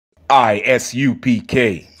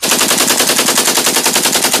I.S.U.P.K.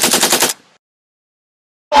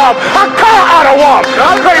 I call out a walk.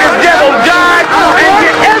 I pray this devil die and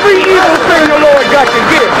get every evil thing the Lord got to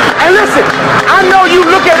give. And listen, I know you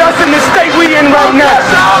look at us in the state we in right now.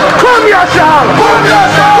 Come here, SHALAM.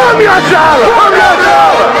 Come here, SHALAM.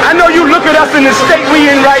 I know you look at us in the state we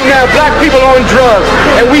in right now. Black people on drugs,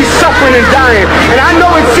 and we suffering and dying. And I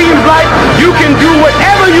know it seems like you can do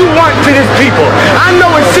whatever you want to this people. I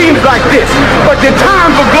know it seems like this, but the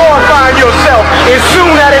time for glorifying yourself is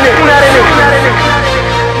soon at an end.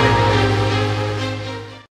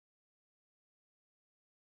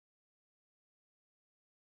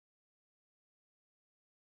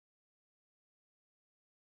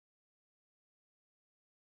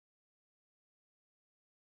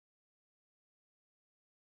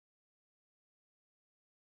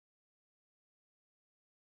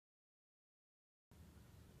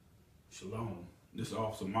 Shalom. This is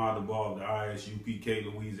Officer Madabar of the I.S.U.P.K.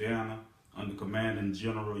 Louisiana under Commanding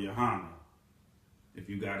General Yahanna. If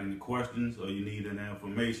you got any questions or you need any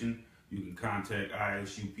information, you can contact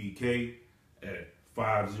I.S.U.P.K. at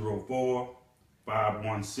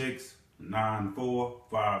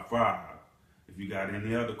 504-516-9455. If you got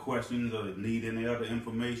any other questions or need any other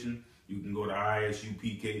information, you can go to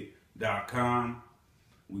ISUPK.com.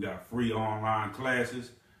 We got free online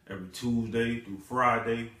classes every Tuesday through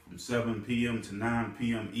Friday from 7 p.m. to 9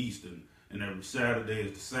 p.m. Eastern. And every Saturday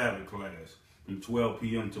is the Sabbath class from 12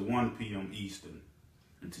 p.m. to 1 p.m. Eastern.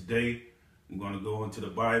 And today we're going to go into the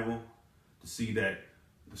Bible to see that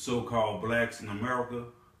the so-called blacks in America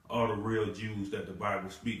are the real Jews that the Bible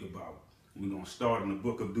speaks about. We're going to start in the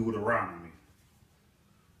book of Deuteronomy.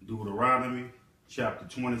 Deuteronomy chapter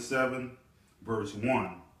 27, verse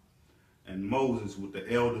 1. And Moses with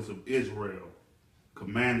the elders of Israel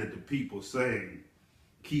commanded the people, saying,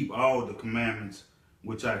 keep all the commandments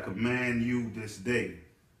which I command you this day.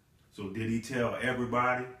 So did he tell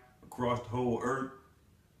everybody across the whole earth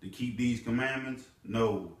to keep these commandments?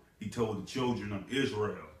 No, he told the children of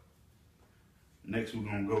Israel. Next we're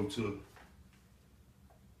going to go to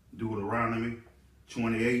Deuteronomy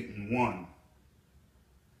 28:1.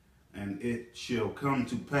 And it shall come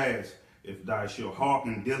to pass, if thou shalt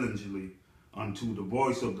hearken diligently unto the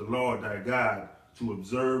voice of the Lord thy God, to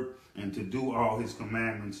observe and to do all his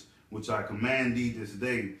commandments, which I command thee this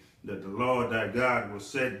day, that the Lord thy God will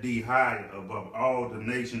set thee high above all the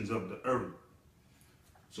nations of the earth.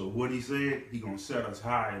 So what he said, he gonna set us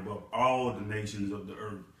high above all the nations of the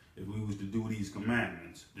earth if we was to do these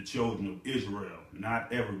commandments. The children of Israel,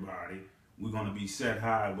 not everybody. We're gonna be set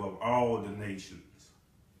high above all the nations.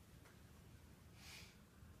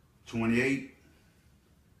 28,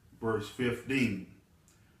 verse 15.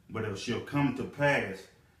 But it shall come to pass,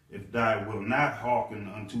 if thou wilt not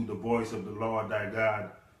hearken unto the voice of the Lord thy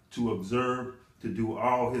God, to observe, to do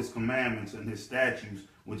all his commandments and his statutes,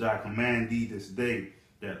 which I command thee this day,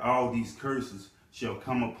 that all these curses shall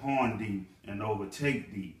come upon thee and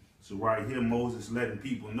overtake thee. So right here, Moses letting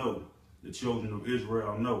people know, the children of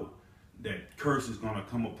Israel know, that curse is going to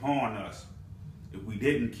come upon us if we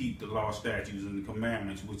didn't keep the law, statutes, and the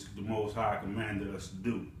commandments, which the Most High commanded us to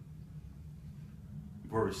do.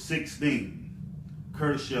 Verse 16,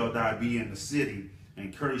 cursed shall thou be in the city,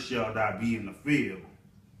 and cursed shall thou be in the field.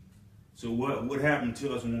 So what happened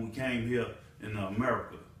to us when we came here in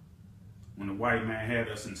America? When the white man had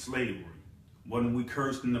us in slavery? Wasn't we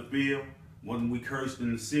cursed in the field? Wasn't we cursed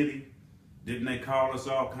in the city? Didn't they call us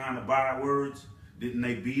all kind of bywords? Didn't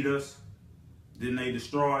they beat us? Didn't they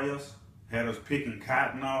destroy us? Had us picking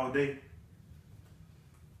cotton all day?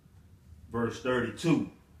 Verse 32.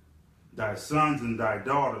 Thy sons and thy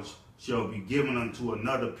daughters shall be given unto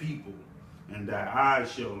another people, and thy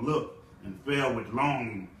eyes shall look and fail with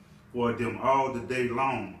longing for them all the day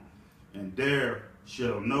long, and there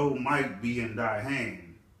shall no might be in thy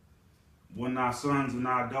hand. When our sons and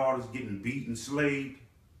our daughters getting beaten, slaved,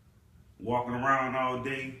 walking around all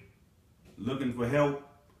day, looking for help,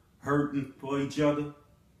 hurting for each other,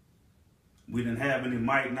 we didn't have any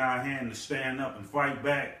might in our hand to stand up and fight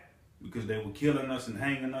back, because they were killing us and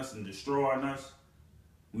hanging us and destroying us.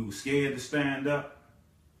 We were scared to stand up.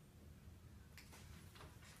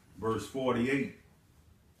 Verse 48.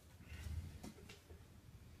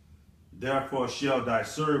 Therefore shall thou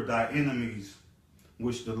serve thy enemies,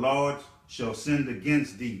 which the Lord shall send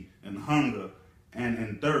against thee, in hunger, and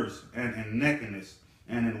in thirst, and in nakedness,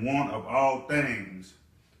 and in want of all things.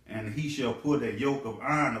 And he shall put a yoke of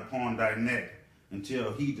iron upon thy neck,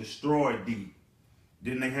 until he destroy thee.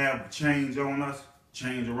 Didn't they have chains on us,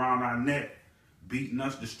 chains around our neck, beating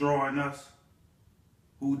us, destroying us?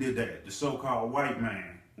 Who did that? The so-called white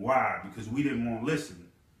man. Why? Because we didn't want to listen.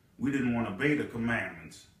 We didn't want to obey the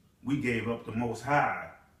commandments. We gave up the Most High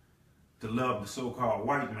to love the so-called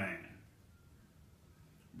white man.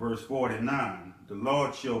 Verse 49, the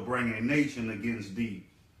Lord shall bring a nation against thee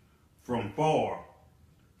from far,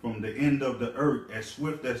 from the end of the earth, as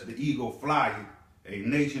swift as the eagle flieth, a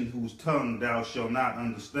nation whose tongue thou shalt not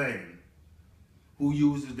understand. Who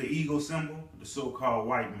uses the eagle symbol? The so-called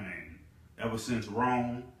white man. Ever since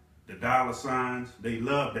Rome, the dollar signs, they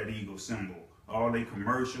love that eagle symbol. All their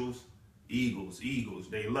commercials, eagles, eagles,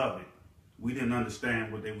 they love it. We didn't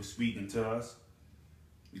understand what they were speaking to us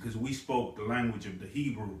because we spoke the language of the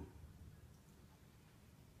Hebrew.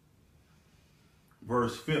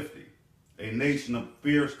 Verse 50, a nation of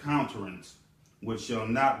fierce countenance, which shall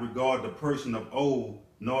not regard the person of old,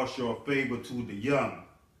 nor show favor to the young.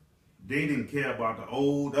 They didn't care about the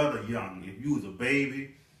old or the young. If you was a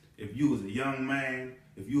baby, if you was a young man,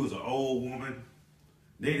 if you was an old woman,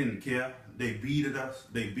 they didn't care. They beat us.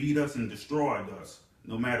 They beat us and destroyed us,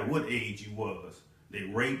 no matter what age you was. They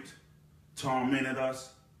raped, tormented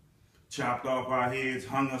us, chopped off our heads,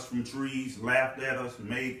 hung us from trees, laughed at us,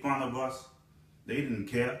 made fun of us. They didn't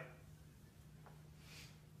care.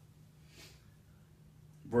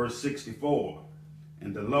 Verse 64,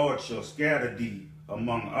 and the Lord shall scatter thee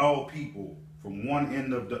among all people from one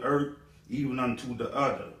end of the earth even unto the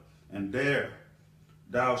other, and there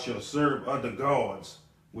thou shalt serve other gods,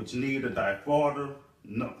 which neither thy father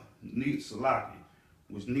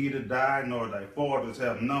which neither thy nor thy fathers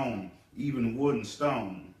have known, even wood and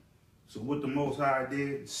stone. So what the Most High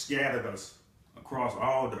did, scattered us across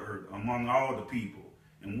all the earth, among all the people.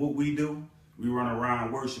 And what we do, we run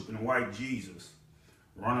around worshiping white Jesus,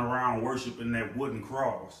 run around worshiping that wooden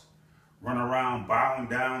cross, run around bowing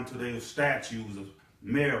down to their statues of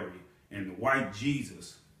Mary and the white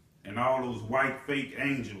Jesus and all those white fake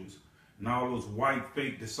angels and all those white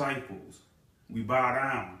fake disciples. We bow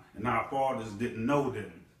down, and our fathers didn't know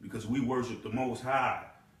them because we worshiped the Most High.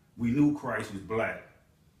 We knew Christ was black.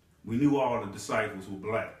 We knew all the disciples were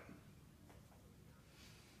black.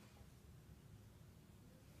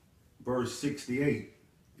 Verse 68,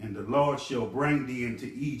 and the Lord shall bring thee into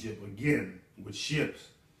Egypt again with ships,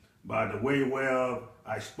 by the way whereof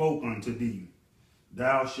I spoke unto thee.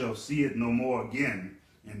 Thou shalt see it no more again,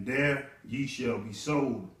 and there ye shall be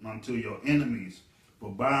sold unto your enemies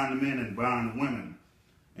for bondmen and bondwomen,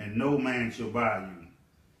 and no man shall buy you.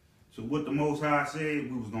 So what the Most High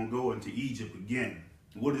said, we was going to go into Egypt again.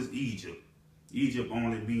 What is Egypt? Egypt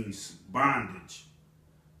only means bondage.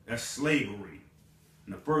 That's slavery.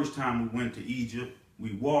 And the first time we went to Egypt,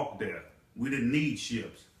 we walked there. We didn't need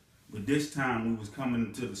ships. But this time we was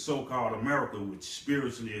coming to the so-called America, which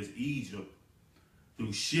spiritually is Egypt,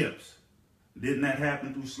 through ships. Didn't that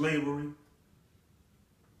happen through slavery?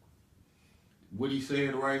 What he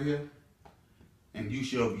said right here? And you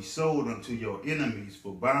shall be sold unto your enemies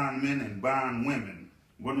for bondmen and bondwomen.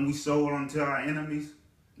 Wasn't we sold unto our enemies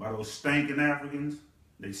by those stinking Africans?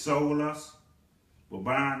 They sold us for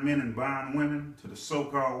bondmen and bondwomen to the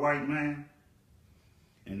so-called white man.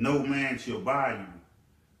 And no man shall buy you.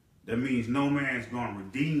 That means no man's going to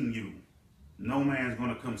redeem you. No man's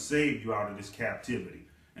going to come save you out of this captivity.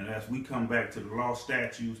 And as we come back to the law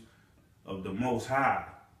statutes of the Most High,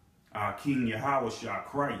 our King Yahushua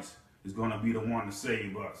Christ is going to be the one to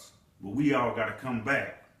save us. But we all got to come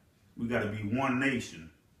back. We got to be one nation,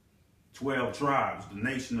 12 tribes, the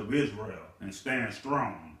nation of Israel, and stand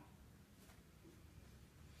strong.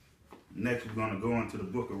 Next, we're going to go into the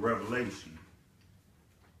book of Revelation.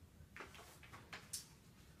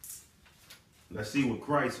 Let's see what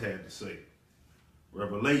Christ had to say.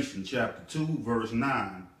 Revelation chapter 2, verse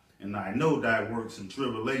 9. And I know thy works in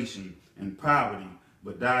tribulation and poverty,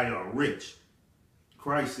 but thou art rich.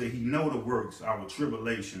 Christ said he know the works, our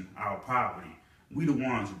tribulation, our poverty. We the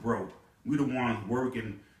ones broke. We the ones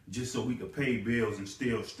working just so we could pay bills and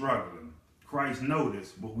still struggling. Christ know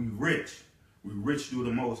this, but we rich. We rich through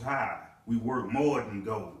the Most High. We work more than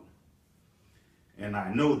gold. And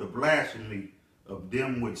I know the blasphemy of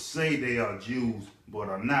them which say they are Jews, but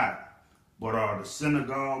are not, but are the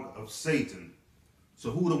synagogue of Satan. So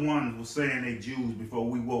who the ones were saying they Jews before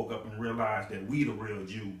we woke up and realized that we the real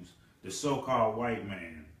Jews? The so-called white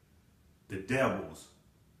man, the devils,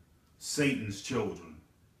 Satan's children.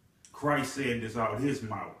 Christ said this out of his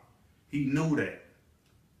mouth. He knew that.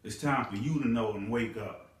 It's time for you to know and wake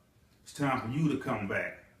up. It's time for you to come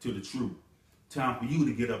back to the truth. Time for you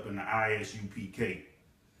to get up in the I.S.U.P.K.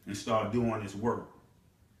 and start doing this work.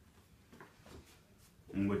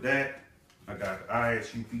 And with that, I got the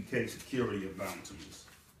I.S.U.P.K. security announcements.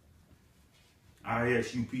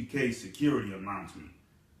 I.S.U.P.K. security announcement.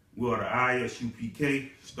 Well, the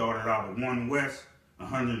I.S.U.P.K. started out at 1 West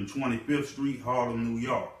 125th Street, Harlem, New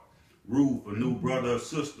York. Rule for new brother or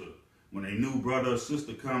sister. When a new brother or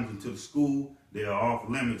sister comes into the school, they are off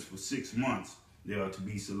limits for 6 months. They are to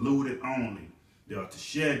be saluted only. They are to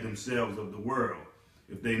shed themselves of the world.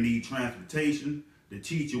 If they need transportation, the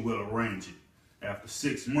teacher will arrange it. After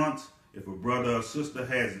 6 months, if a brother or sister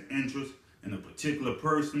has an interest in a particular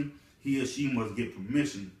person, he or she must get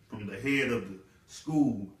permission from the head of the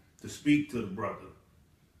school to speak to the brother.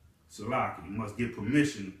 Salaki must get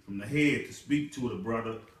permission from the head to speak to the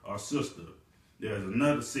brother or sister. There is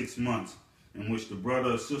another 6 months in which the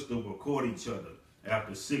brother or sister will court each other.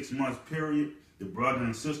 After 6 months period, the brother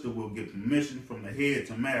and sister will get permission from the head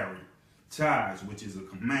to marry. Ties, which is a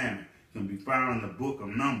commandment, can be found in the book of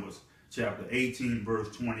Numbers, chapter 18, verse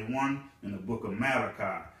 21, and the book of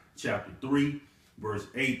Malachi, chapter 3, verse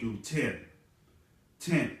 8 through 10.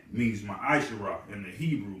 Tenth means ma'ashara in the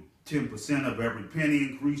Hebrew. 10% of every penny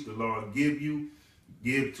increase the Lord give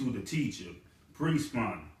to the teacher. Priest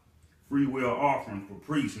fund, free will offering for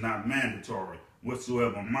priests, not mandatory.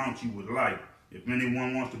 Whatsoever amount you would like. If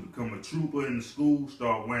anyone wants to become a trooper in the school,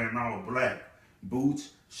 start wearing all black.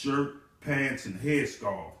 Boots, shirt, pants, and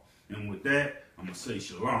headscarf. And with that, I'm going to say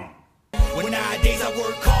shalom. When nowadays I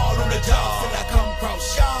work hard on the job, till I come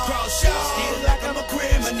cross y'all, still like I'm a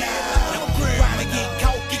criminal. Crime and get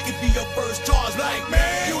caught, it could be your first charge. Like,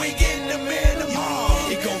 man, you ain't getting the minimum.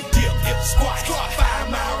 It gon' dip, squat, 5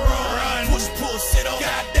 mile run, push, pull, sit on,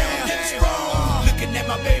 goddamn, get strong. Looking at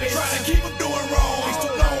my baby, trying to keep them doing wrong. It's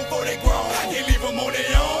too long before they grown, I can't leave them on their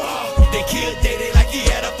own. They killed Daddy like he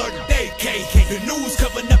had a 30-day cake. The news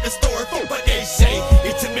covering up the story for what they say.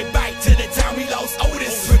 It took me back to the time we lost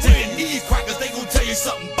Otis. Pretending these crackers, they gon' tell you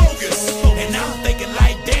something bogus. And I'm thinking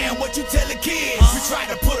like, damn, what you tell the kids? We try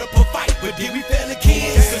to put up a fight, but did we fail the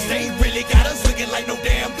kids? Cause they ain't really got us looking like no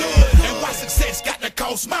damn good. And why success got to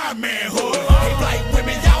cost my manhood?